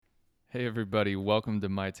Hey everybody, welcome to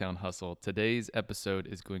My Town Hustle. Today's episode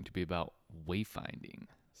is going to be about wayfinding.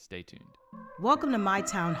 Stay tuned. Welcome to My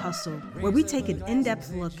Town Hustle, where we take an in-depth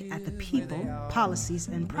look at the people, policies,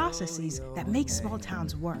 and processes that make small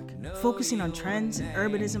towns work. Focusing on trends in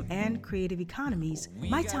urbanism and creative economies,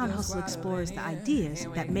 My Town Hustle explores the ideas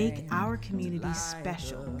that make our communities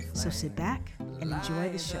special. So sit back and enjoy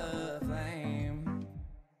the show.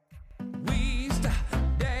 We stop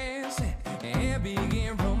dancing and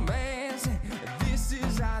begin romancing. This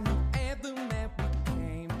is our new anthem that we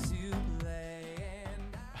came to play.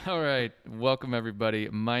 All right, welcome everybody.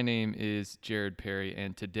 My name is Jared Perry,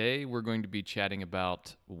 and today we're going to be chatting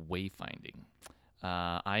about wayfinding.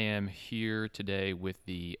 I am here today with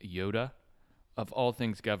the Yoda of all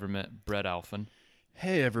things government, Brett Alphen,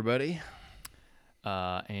 Hey, everybody.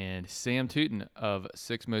 and Sam Tootin of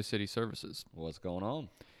Six Mo City Services. What's going on?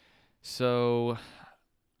 So,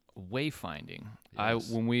 wayfinding. Yes.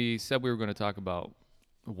 When we said we were going to talk about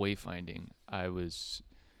wayfinding, I was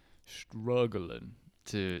struggling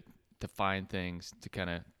to find things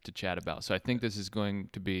to chat about. So I think this is going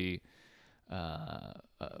to be a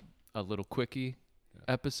little quickie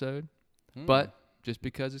episode, but just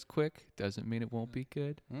because it's quick doesn't mean it won't be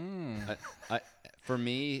good. For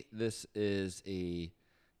me, this is a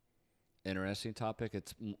interesting topic.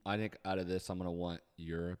 I think out of this, I'm going to want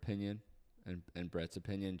your opinion and Brett's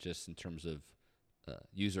opinion, just in terms of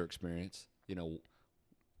user experience. You know,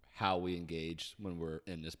 how we engage when we're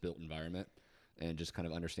in this built environment, and just kind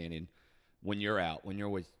of understanding when you're out, when you're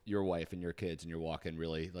with your wife and your kids, and you're walking.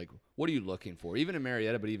 Really, like, what are you looking for? Even in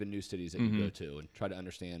Marietta, but even new cities that you go to, and try to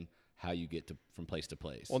understand how you get from place to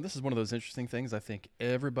place. Well, this is one of those interesting things. I think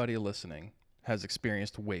everybody listening has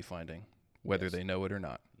experienced wayfinding, whether Yes. they know it or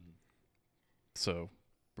not. So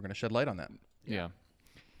we're going to shed light on that. Yeah.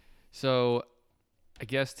 So I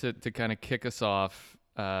guess to kind of kick us off,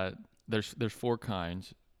 there's four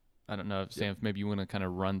kinds. I don't know if Sam, maybe you want to kind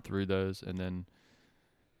of run through those and then.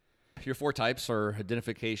 Your four types are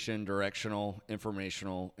identification, directional,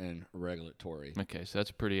 informational, and regulatory. Okay, so that's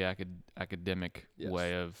a pretty academic Yes.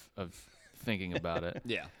 way of thinking about it.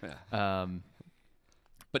 Yeah.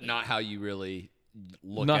 But not how you really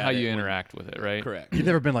look Not at how it you when- interact with it, right? Correct. You've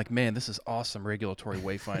never been like, man, this is awesome regulatory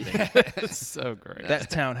wayfinding. It's so great. That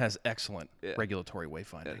town has excellent regulatory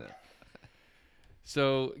wayfinding.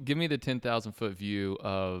 So give me the 10,000 foot view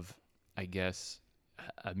of, I guess,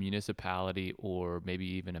 a municipality or maybe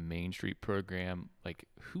even a Main Street program. Like,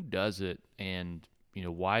 who does it, and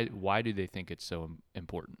why do they think it's so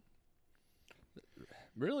important?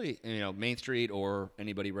 Really, Main Street or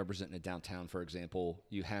anybody representing a downtown, for example,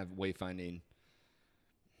 you have wayfinding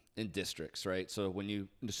in districts, right? So when you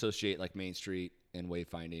associate like Main Street and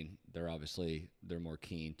wayfinding, they're more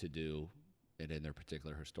keen to do it in their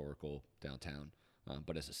particular historical downtown.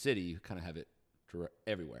 But as a city, you kind of have it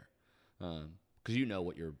everywhere. Because you know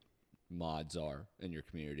what your mods are in your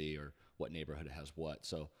community or what neighborhood has what.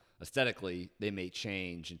 So aesthetically, they may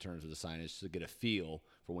change in terms of the signage to get a feel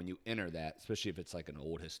for when you enter that, especially if it's like an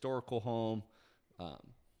old historical home.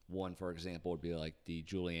 One, for example, would be like the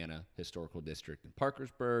Juliana Historical District in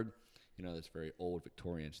Parkersburg. That's very old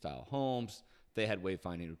Victorian-style homes. If they had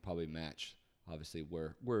wayfinding, it would probably match, obviously,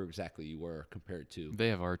 where exactly you were compared to. They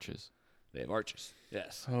have arches. They have arches,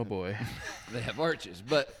 yes. Oh, boy. They have arches,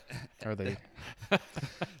 but Are they?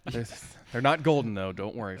 They're not golden, though.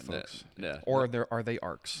 Don't worry, folks. no. Or are they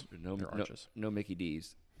arcs? No, They're no, arches. no Mickey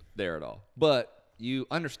D's there at all. But you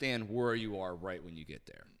understand where you are right when you get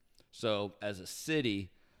there. So as a city,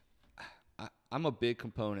 I'm a big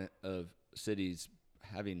component of cities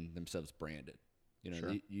having themselves branded.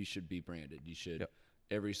 Sure. You should be branded. You should Yep.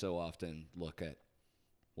 every so often look at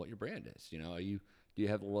what your brand is. Do you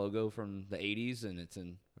have a logo from the 80s and it's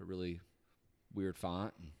in a really weird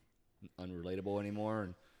font and unrelatable anymore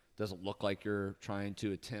and doesn't look like you're trying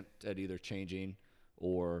to attempt at either changing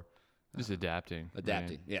or Just adapting. right?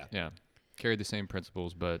 adapting? Yeah. Yeah. Carry the same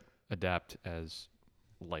principles, but adapt as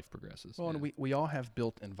life progresses. Well, and we all have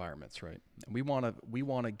built environments, right? And we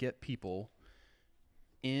want to get people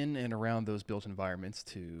in and around those built environments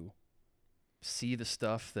to see the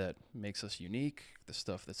stuff that makes us unique, the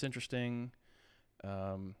stuff that's interesting,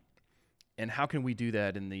 and how can we do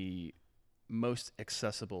that in the most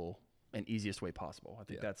accessible and easiest way possible? I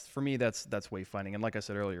think that's wayfinding. And like I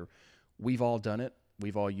said earlier, we've all done it.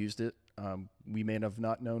 We've all used it. We may have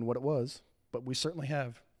not known what it was, but we certainly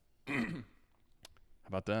have. How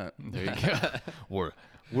about that? There you go.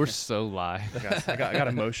 We're so live. I got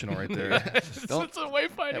emotional right there. It's a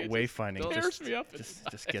wayfinding. That wayfinding tears me up.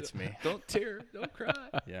 just gets me. Don't tear, don't cry.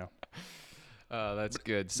 Yeah. Oh, that's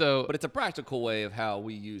good. So, But it's a practical way of how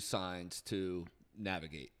we use signs to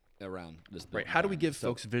navigate around this. Right. built How do we environment. give So-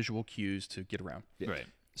 folks visual cues to get around? Right.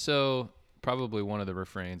 So probably one of the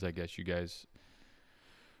refrains I guess you guys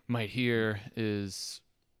might hear is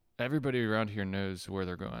everybody around here knows where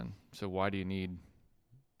they're going. So why do you need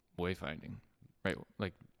wayfinding? Right?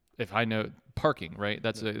 Like if I know parking, right?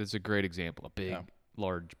 That's a great example. A big Yeah.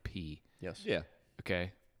 large P. Yes. Yeah.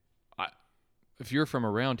 Okay. If you're from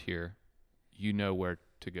around here, you know where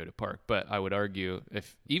to go to park. But I would argue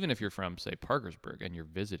even if you're from say Parkersburg and you're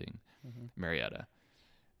visiting Marietta,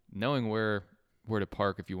 knowing where to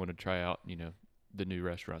park if you want to try out, the new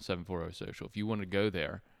restaurant 740 Social. If you want to go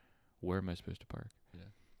there, where am I supposed to park?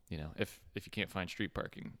 Yeah. If you can't find street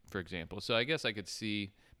parking, for example. So I guess I could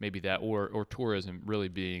see maybe that or tourism really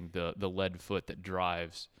being the lead foot that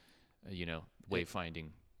drives wayfinding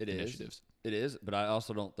It is. initiatives. It is, but I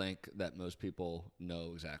also don't think that most people know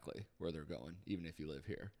exactly where they're going, even if you live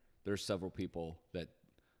here. There's several people that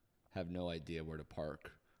have no idea where to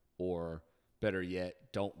park, or better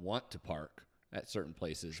yet, don't want to park at certain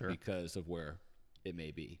places because of where it may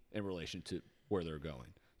be in relation to where they're going.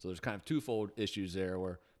 So there's kind of twofold issues there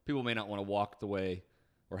where people may not want to walk the way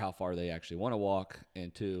or how far they actually want to walk,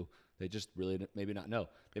 and two, they just really maybe not know.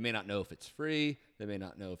 They may not know if it's free. They may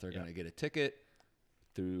not know if they're going to get a ticket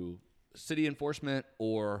through city enforcement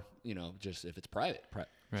or, just if it's private.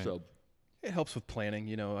 Right. So It helps with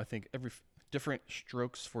planning. I think different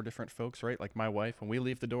strokes for different folks, right? Like my wife, when we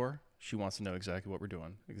leave the door, she wants to know exactly what we're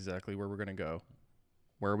doing, exactly where we're going to go,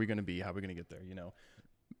 where are we going to be, how are we going to get there,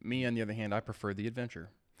 Me, on the other hand, I prefer the adventure.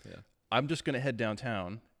 Yeah. I'm just going to head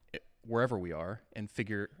downtown, wherever we are, and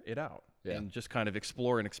figure it out. Yeah. And just kind of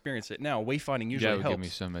explore and experience it. Now, wayfinding usually That would helps. give me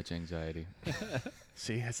so much anxiety.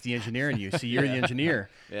 See, that's the engineer in you. See, you're the engineer.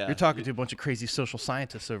 Yeah. You're talking to a bunch of crazy social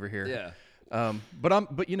scientists over here. yeah.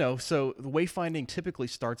 So the wayfinding typically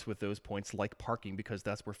starts with those points like parking, because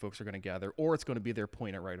that's where folks are going to gather, or it's going to be their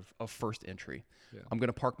point of first entry. Yeah. I'm going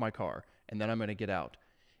to park my car, and then I'm going to get out.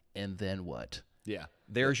 And then what? Yeah.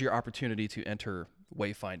 There's your opportunity to enter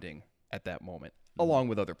wayfinding at that moment, along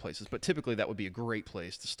with other places. But typically that would be a great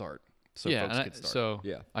place to start. So folks could start. So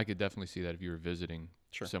I could definitely see that if you were visiting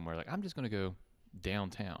somewhere, like I'm just going to go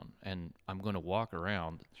downtown and I'm going to walk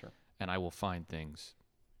around and I will find things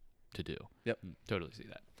to do. Yep. Totally see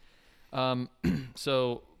that.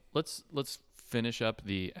 So let's finish up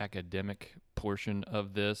the academic portion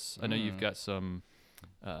of this. I know you've got some,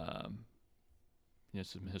 some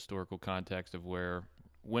historical context of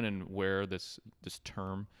when and where this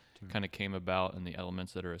term kind of came about and the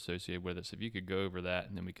elements that are associated with it. So if you could go over that,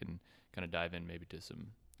 and then we can kind of dive in maybe to some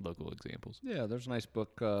local examples. Yeah, there's a nice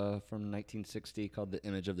book from 1960 called The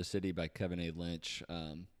Image of the City by Kevin A. Lynch,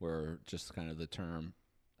 where just kind of the term,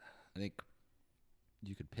 I think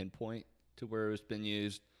you could pinpoint to where it's been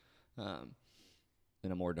used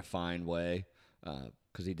in a more defined way,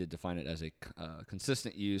 because he did define it as a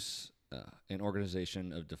consistent use and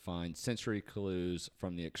organization of defined sensory clues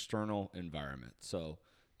from the external environment. So,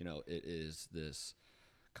 it is this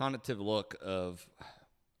cognitive look of,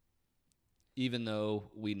 even though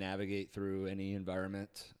we navigate through any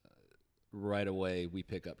environment, right away we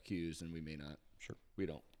pick up cues, and we may not. Sure. We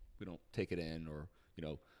don't take it in, or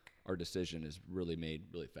our decision is really made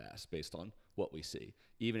really fast based on what we see.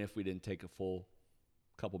 Even if we didn't take a full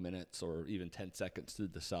couple minutes or even 10 seconds to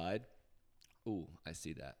decide, ooh, I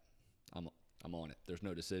see that. I'm on it. There's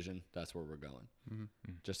no decision. That's where we're going.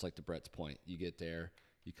 Mm-hmm. Just like to Brett's point, you get there,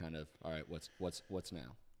 you kind of, all right, what's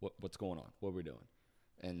now? What's going on? What are we doing?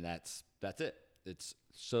 And that's it. It's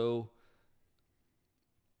so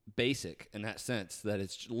basic in that sense that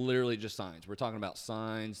it's literally just signs. We're talking about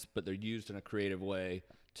signs, but they're used in a creative way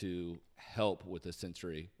to help with the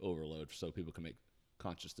sensory overload so people can make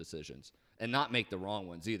conscious decisions and not make the wrong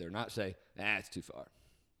ones either. Not say, it's too far.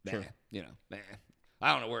 Sure.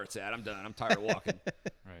 I don't know where it's at. I'm done. I'm tired of walking.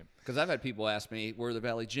 Right. Because I've had people ask me where the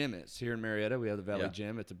Valley Gym is. Here in Marietta, we have the Valley Yeah.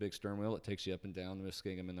 Gym. It's a big stern wheel. It takes you up and down the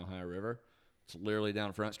Muskingum and the Ohio River. It's literally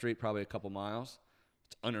down Front Street, probably a couple miles.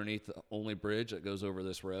 It's underneath the only bridge that goes over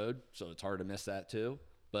this road, so it's hard to miss that too.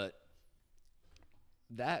 But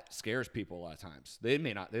that scares people a lot of times. They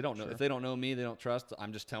don't know. If they don't know me, they don't trust.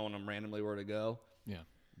 I'm just telling them randomly where to go. Yeah.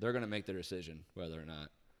 They're going to make their decision whether or not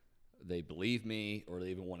they believe me or they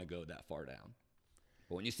even want to go that far down.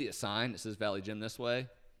 But when you see a sign that says Valley Gym this way,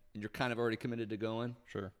 and you're kind of already committed to going,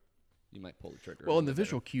 Sure. you might pull the trigger. Well, and the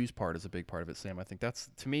visual cues part is a big part of it, Sam. I think that's,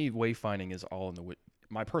 to me, wayfinding is all in the,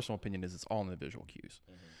 my personal opinion is it's all in the visual cues.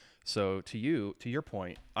 Mm-hmm. So to your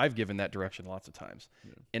point, I've given that direction lots of times.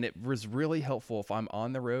 Yeah. And it was really helpful if I'm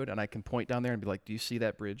on the road and I can point down there and be like, do you see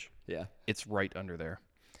that bridge? Yeah. It's right under there.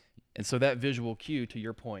 And so that visual cue, to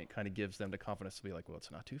your point, kind of gives them the confidence to be like, well,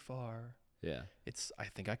 it's not too far. Yeah. I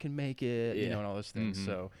think I can make it, Yeah. and all those things.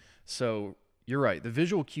 Mhm. So you're right. The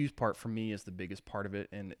visual cues part for me is the biggest part of it,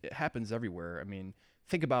 and it happens everywhere. I mean,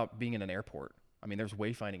 think about being in an airport. I mean, there's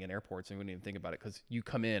wayfinding in airports, and we wouldn't even think about it because you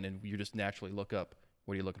come in and you just naturally look up.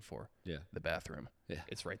 What are you looking for? Yeah. The bathroom. Yeah.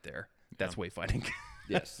 It's right there. That's wayfinding.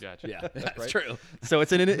 Yes. Gotcha. Yeah. That's Right? true. So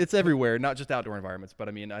it's everywhere, not just outdoor environments. But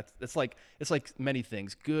I mean, it's like many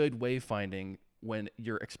things. Good wayfinding, when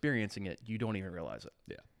you're experiencing it, you don't even realize it.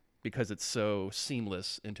 Yeah. Because it's so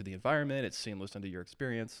seamless into the environment, it's seamless into your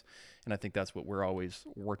experience, and I think that's what we're always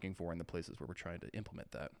working for in the places where we're trying to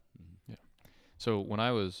implement that. So when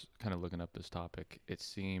I was kind of looking up this topic, it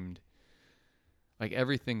seemed like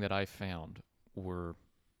everything that I found were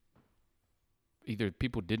either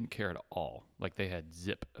people didn't care at all, like they had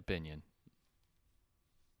zip opinion,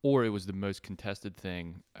 or it was the most contested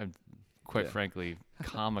thing, and quite Yeah. frankly,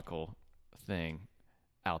 comical thing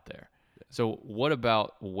out there. So what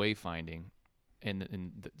about wayfinding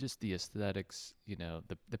and just the aesthetics,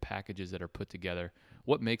 the packages that are put together?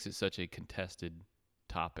 What makes it such a contested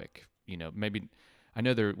topic? Maybe I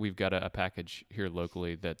know we've got a package here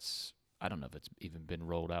locally that's, I don't know if it's even been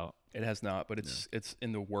rolled out. It has not, but it's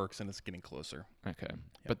in the works and it's getting closer. Okay.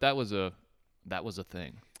 But that was a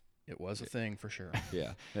thing. It was a thing for sure.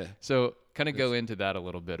 Yeah. Yeah. So kind of go into that a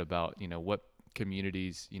little bit about, what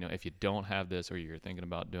communities, if you don't have this or you're thinking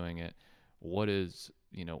about doing it, what is,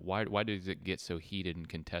 why does it get so heated and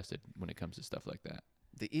contested when it comes to stuff like that?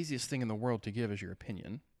 The easiest thing in the world to give is your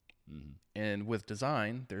opinion. Mhm. And with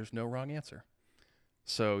design, there's no wrong answer.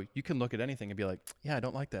 So you can look at anything and be like, yeah, I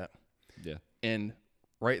don't like that. Yeah. And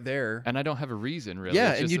right there, And I don't have a reason really.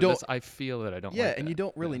 Yeah, It's and just you that don't- I feel that I don't yeah, like and that. you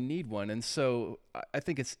don't really need one. And so I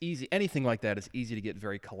think it's easy. Anything like that is easy to get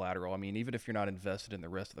very collateral. I mean, even if you're not invested in the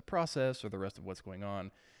rest of the process or the rest of what's going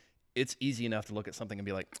on, it's easy enough to look at something and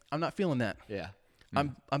be like, I'm not feeling that. Yeah.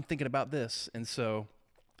 I'm thinking about this. And so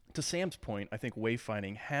to Sam's point, I think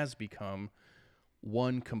wayfinding has become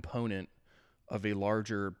one component of a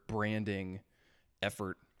larger branding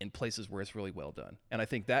effort in places where it's really well done. And I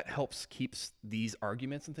think that helps keeps these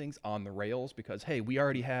arguments and things on the rails because, hey, we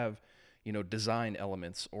already have, design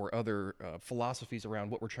elements or other philosophies around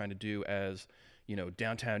what we're trying to do as,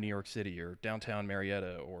 downtown New York City or downtown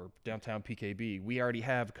Marietta or downtown PKB. We already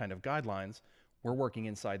have kind of guidelines. We're working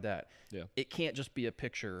inside that. Yeah. It can't just be a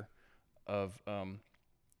picture of,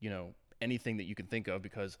 anything that you can think of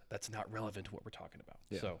because that's not relevant to what we're talking about.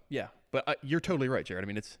 Yeah. So, yeah. But you're totally right, Jared. I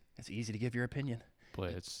mean, it's easy to give your opinion.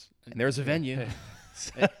 But it's And there's a venue.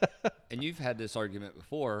 And you've had this argument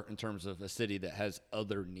before in terms of a city that has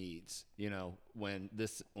other needs. When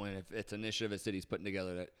if it's an initiative a city's putting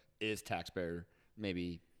together that is taxpayer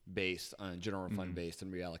maybe based on general fund based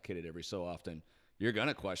and reallocated every so often, you're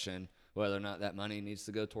gonna question whether or not that money needs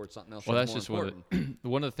to go towards something else. well, that's more just important.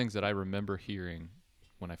 one of the things that I remember hearing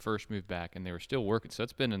when I first moved back, and they were still working. So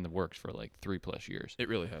it's been in the works for like 3+ years. It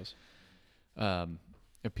really has. And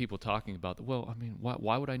people talking about,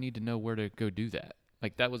 why would I need to know where to go do that?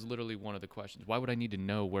 Like that was literally one of the questions. Why would I need to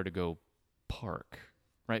know where to go park?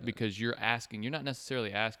 Right? Because you're not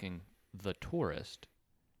necessarily asking the tourist,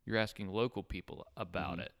 you're asking local people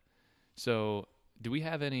about it. So do we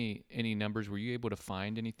have any numbers? Were you able to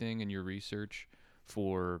find anything in your research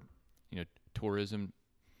for, tourism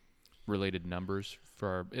related numbers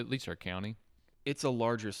for at least our county? It's a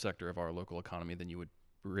larger sector of our local economy than you would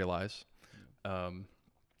realize.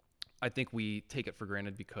 I think we take it for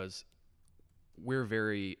granted because we're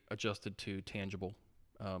very adjusted to tangible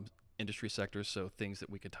industry sectors, so things that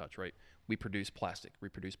we could touch, right? We produce plastic, we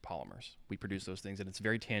produce polymers, we produce those things, and it's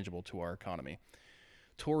very tangible to our economy.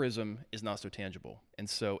 Tourism is not so tangible, and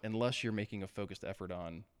so unless you're making a focused effort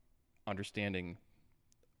on understanding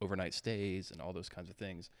overnight stays and all those kinds of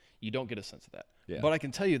things, you don't get a sense of that. Yeah. But I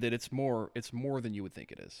can tell you that it's more than you would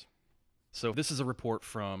think it is. So this is a report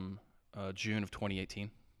from June of 2018.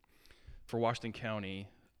 For Washington County,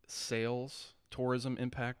 tourism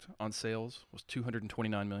impact on sales was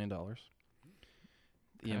 $229 million.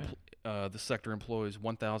 The sector employs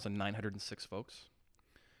 1,906 folks,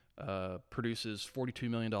 produces $42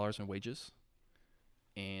 million in wages,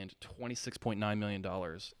 and $26.9 million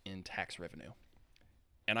in tax revenue.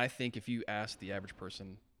 And I think if you ask the average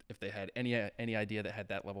person if they had any idea that had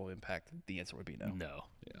that level of impact, the answer would be no. No.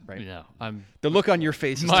 Right? No. I'm The look on your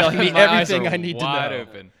face is my- telling me my eyes everything are I need to know. wide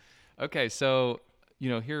open. Okay, so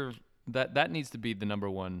here that needs to be the number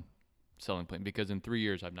one selling point because in 3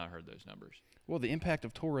 years I've not heard those numbers. Well, the impact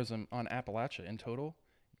of tourism on Appalachia in total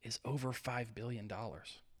is over $5 billion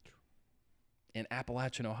in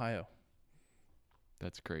Appalachian, Ohio.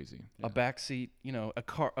 That's crazy. A backseat, a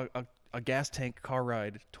car, a gas tank car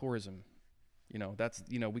ride tourism You know, that's,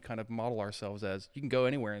 you know, we kind of model ourselves as you can go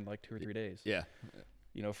anywhere in like 2 or 3 days. Yeah.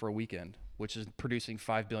 You know, for a weekend, which is producing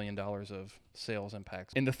 $5 billion of sales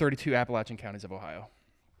impacts in the 32 Appalachian counties of Ohio.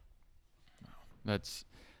 That's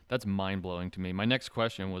mind blowing to me. My next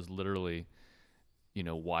question was literally, you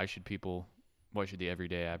know, why should the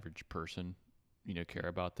everyday average person, you know, care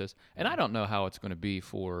about this? And I don't know how it's going to be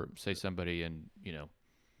for, say, somebody in, you know,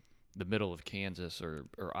 the middle of Kansas or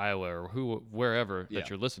Iowa or wherever Yeah. that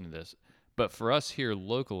you're listening to this. But for us here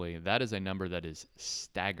locally, that is a number that is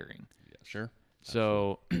staggering. Sure.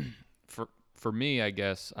 So for me, I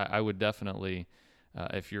guess I would definitely,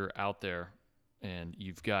 if you're out there and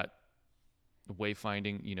you've got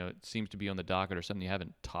wayfinding, you know, it seems to be on the docket or something you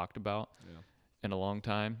haven't talked about in a long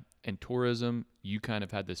time. And tourism, you kind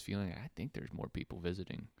of had this feeling, I think there's more people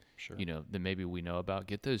visiting, Sure. you know, than maybe we know about.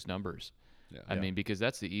 Get those numbers. Yeah. I mean, because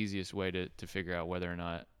that's the easiest way to figure out whether or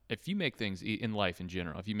not, if you make things in life in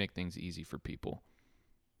general, if you make things easy for people,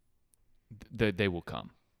 they will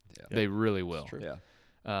come. Yeah. They really will. True.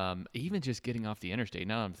 Yeah. Even just getting off the interstate,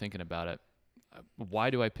 now I'm thinking about it, why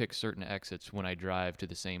do I pick certain exits when I drive to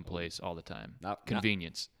the same place all the time?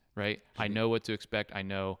 Convenience, right? I know what to expect. I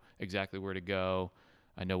know exactly where to go.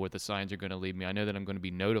 I know what the signs are going to lead me. I know that I'm going to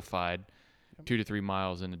be notified 2 to 3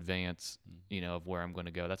 miles in advance, you know, of where I'm going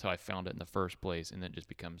to go. That's how I found it in the first place, and then it just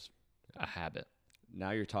becomes a habit.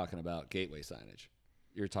 Now you're talking about gateway signage.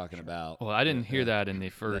 You're talking about. Well, I didn't hear that in the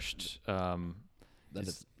first. That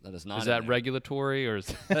is not. Is in that there. regulatory or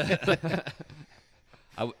is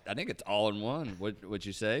I think it's all in one. Would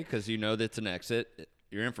you say? Because you know that's an exit.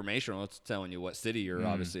 Your informational, it's telling you what city you're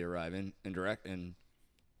obviously arriving in direct. And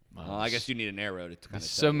I guess you need an arrow to kind of.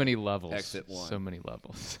 so many levels. Exit 1. So many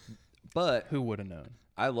levels. But Who would have known?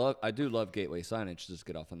 I do love gateway signage. Just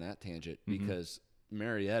get off on that tangent because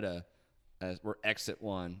Marietta, as we're exit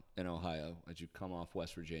 1 in Ohio, as you come off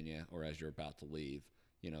West Virginia or as you're about to leave,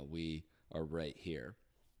 you know, we are right here.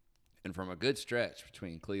 And from a good stretch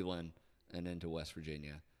between Cleveland and into West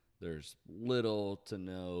Virginia, there's little to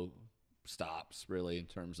no stops really in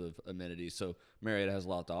terms of amenities. So Marietta has a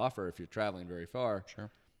lot to offer if you're traveling very far. Sure.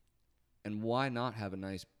 And why not have a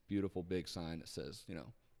nice, beautiful, big sign that says, you know,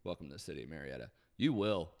 welcome to the city of Marietta? You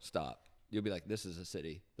will stop. You'll be like, this is a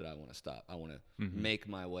city that I want to stop. I want to make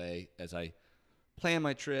my way as I plan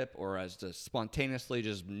my trip or as to spontaneously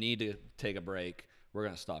just need to take a break. We're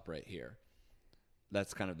going to stop right here.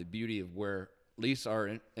 That's kind of the beauty of where at least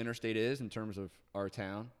our interstate is in terms of our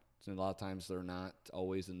town. So a lot of times they're not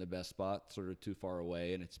always in the best spot, sort of too far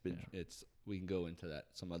away, and we can go into that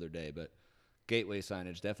some other day. But gateway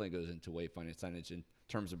signage definitely goes into wayfinding signage in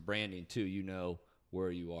terms of branding too. You know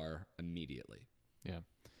where you are immediately. Yeah.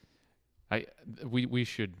 We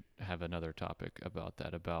should have another topic about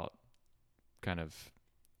that, about kind of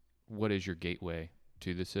what is your gateway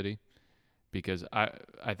to the city? Because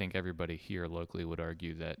I think everybody here locally would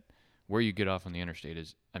argue that where you get off on the interstate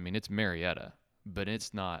is, I mean, it's Marietta, but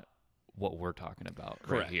it's not what we're talking about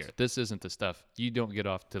right here. This isn't the stuff. You don't get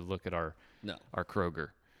off to look at our Kroger,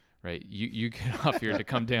 right? You get off here to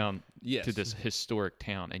come down to this historic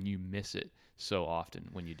town, and you miss it so often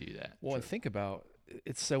when you do that. Well, and think about,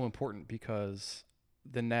 it's so important because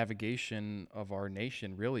the navigation of our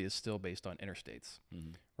nation really is still based on interstates,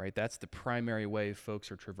 right? That's the primary way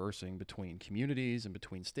folks are traversing between communities and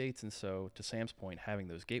between states. And so, to Sam's point, having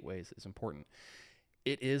those gateways is important.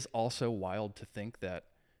 It is also wild to think that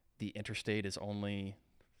the interstate is only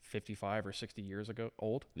 55 or 60 years ago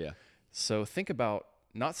old. Yeah. So think about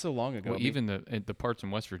not so long ago. Well, even the parts in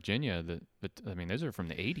West Virginia I mean, those are from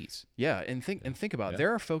the 80s. Yeah, and think about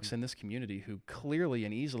there are folks in this community who clearly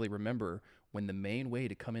and easily remember when the main way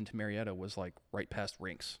to come into Marietta was like right past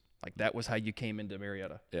Rinks. Like that was how you came into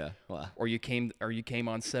Marietta. Yeah. Wow. Or you came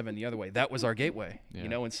on 7 the other way. That was our gateway. Yeah. You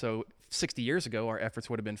know, and so 60 years ago our efforts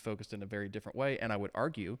would have been focused in a very different way, and I would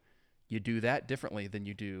argue you do that differently than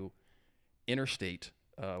you do interstate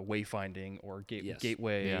wayfinding or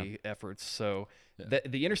gateway efforts. So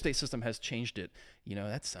the interstate system has changed it. You know,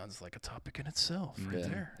 that sounds like a topic in itself right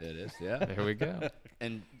there. It is. Yeah. There we go.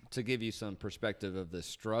 And to give you some perspective of the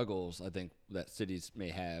struggles I think that cities may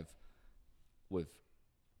have with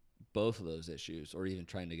both of those issues, or even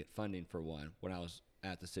trying to get funding for one, when I was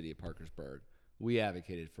at the city of Parkersburg, we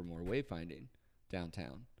advocated for more wayfinding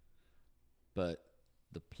downtown. But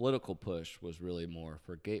the political push was really more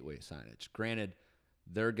for gateway signage. Granted,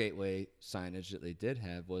 their gateway signage that they did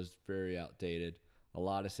have was very outdated. A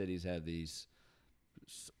lot of cities have these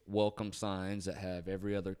welcome signs that have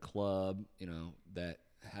every other club, you know, that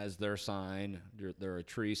has their sign. They're a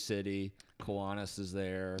tree city. Kiwanis is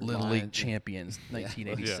there. Little League champions,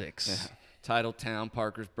 1986. Titletown,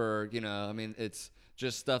 Parkersburg. You know, I mean, it's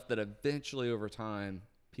just stuff that eventually over time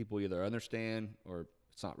people either understand or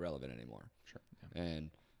it's not relevant anymore. Sure. Yeah. And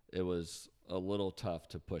it was a little tough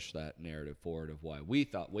to push that narrative forward of why we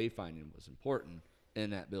thought wayfinding was important in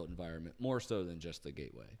that built environment, more so than just the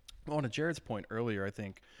gateway. Well, to Jared's point earlier, I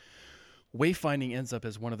think wayfinding ends up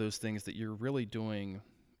as one of those things that you're really doing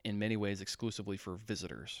in many ways exclusively for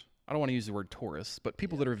visitors. I don't want to use the word tourists, but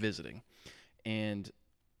people that are visiting. And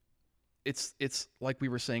it's like we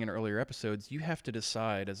were saying in earlier episodes, you have to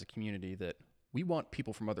decide as a community that we want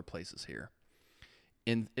people from other places here.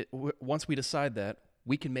 And once we decide that,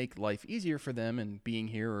 we can make life easier for them in being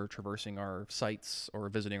here or traversing our sites or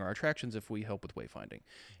visiting our attractions if we help with wayfinding.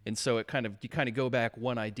 And so you kind of go back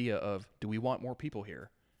one idea of, do we want more people here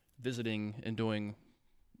visiting and doing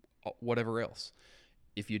whatever else?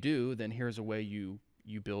 If you do, then here's a way you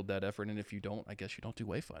build that effort. And if you don't, I guess you don't do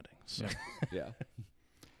wayfinding. So Yeah.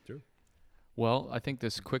 True. Well, I think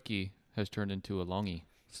this quickie has turned into a longie.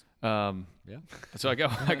 Yeah. So I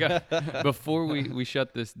got before we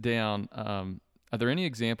shut this down, are there any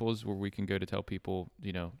examples where we can go to tell people,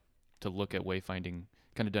 to look at wayfinding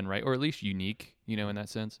kind of done right, or at least unique, in that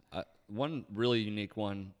sense? One really unique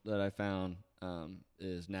one that I found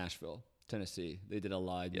is Nashville, Tennessee. They did a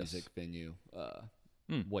live music venue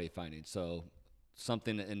wayfinding. So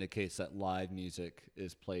something that indicates that live music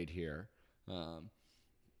is played here.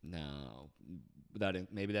 Now,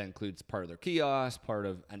 maybe that includes part of their kiosk, part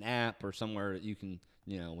of an app, or somewhere that you can,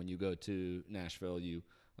 when you go to Nashville, you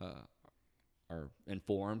are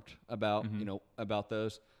informed about, about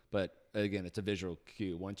those. But again, it's a visual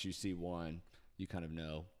cue. Once you see one, you kind of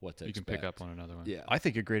know what to expect. You can pick up on another one. Yeah. I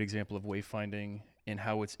think a great example of wayfinding and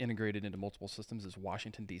how it's integrated into multiple systems is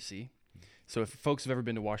Washington, D.C. So if folks have ever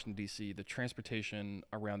been to Washington, D.C., the transportation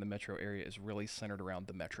around the metro area is really centered around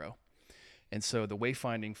the metro. And so the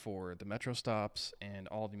wayfinding for the metro stops and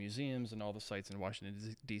all the museums and all the sites in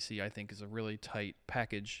Washington, D.C., I think is a really tight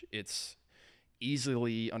package. It's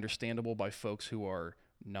easily understandable by folks who are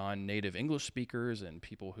non-native English speakers and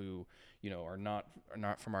people who, are not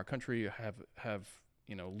from our country, have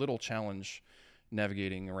little challenge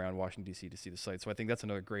navigating around Washington, D.C. to see the site. So I think that's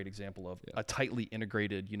another great example of a tightly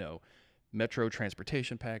integrated, metro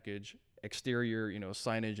transportation package, exterior,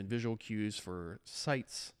 signage and visual cues for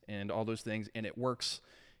sites and all those things. And it works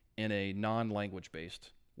in a non-language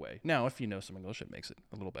based way. Now, if you know some English, it makes it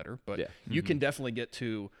a little better. But you can definitely get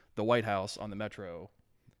to the White House on the metro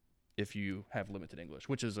if you have limited English,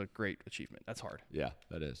 which is a great achievement. That's hard. Yeah,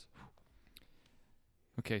 that is.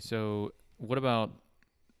 Okay, so what about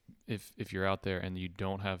if you're out there and you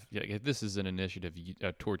don't have, if this is an initiative,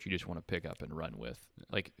 a torch you just want to pick up and run with,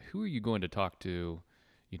 like who are you going to talk to,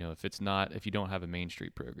 if you don't have a Main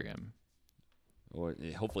Street program? Or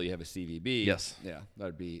hopefully you have a CVB. Yes. Yeah, that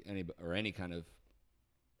would be any kind of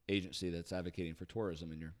agency that's advocating for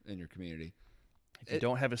tourism in your community. If you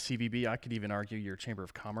don't have a CVB, I could even argue your Chamber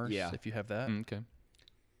of Commerce if you have that. Okay.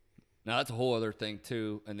 Now, that's a whole other thing,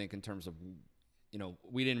 too, I think, in terms of,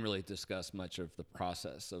 we didn't really discuss much of the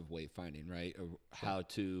process of wayfinding, right? Or how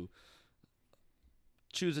to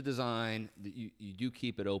choose a design. You do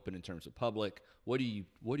keep it open in terms of public. What do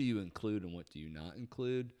you include and what do you not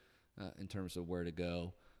include in terms of where to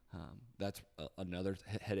go? That's another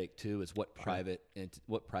headache, too, is what private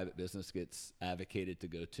business gets advocated to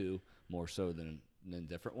go to more so than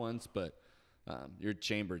different ones. But your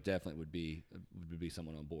chamber definitely would be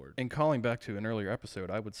someone on board. And calling back to an earlier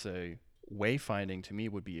episode, I would say wayfinding to me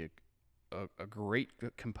would be a great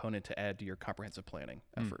component to add to your comprehensive planning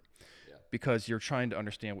effort. Yeah. Because you're trying to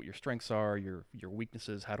understand what your strengths are, your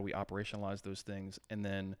weaknesses, how do we operationalize those things, and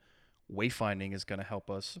then wayfinding is going to help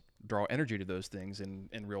us draw energy to those things in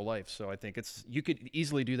real life. So I think you could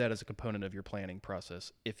easily do that as a component of your planning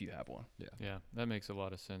process if you have one. Yeah, that makes a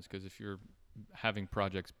lot of sense because if you're having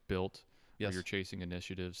projects built or you're chasing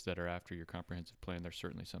initiatives that are after your comprehensive plan, there's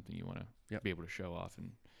certainly something you want to be able to show off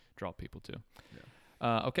and draw people to. Yeah.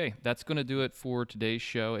 Okay, that's going to do it for today's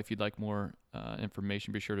show. If you'd like more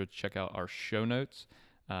information, be sure to check out our show notes.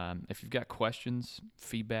 If you've got questions,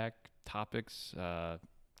 feedback, topics,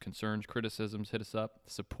 concerns, criticisms, hit us up,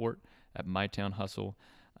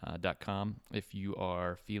 support@mytownhustle.com. If you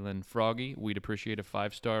are feeling froggy, we'd appreciate a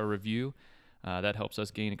 5-star review. That helps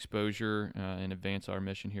us gain exposure and advance our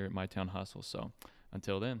mission here at My Town Hustle. So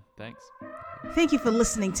until then, thanks. Thank you for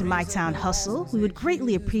listening to My Town Hustle. We would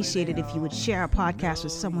greatly appreciate it if you would share our podcast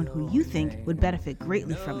with someone who you think would benefit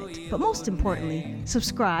greatly from it. But most importantly,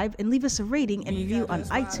 subscribe and leave us a rating and review on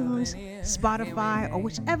iTunes, Spotify, or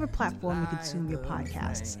whichever platform you consume your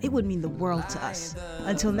podcasts. It would mean the world to us.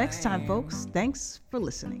 Until next time, folks, thanks for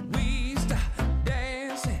listening. We stop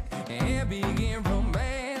dancing and begin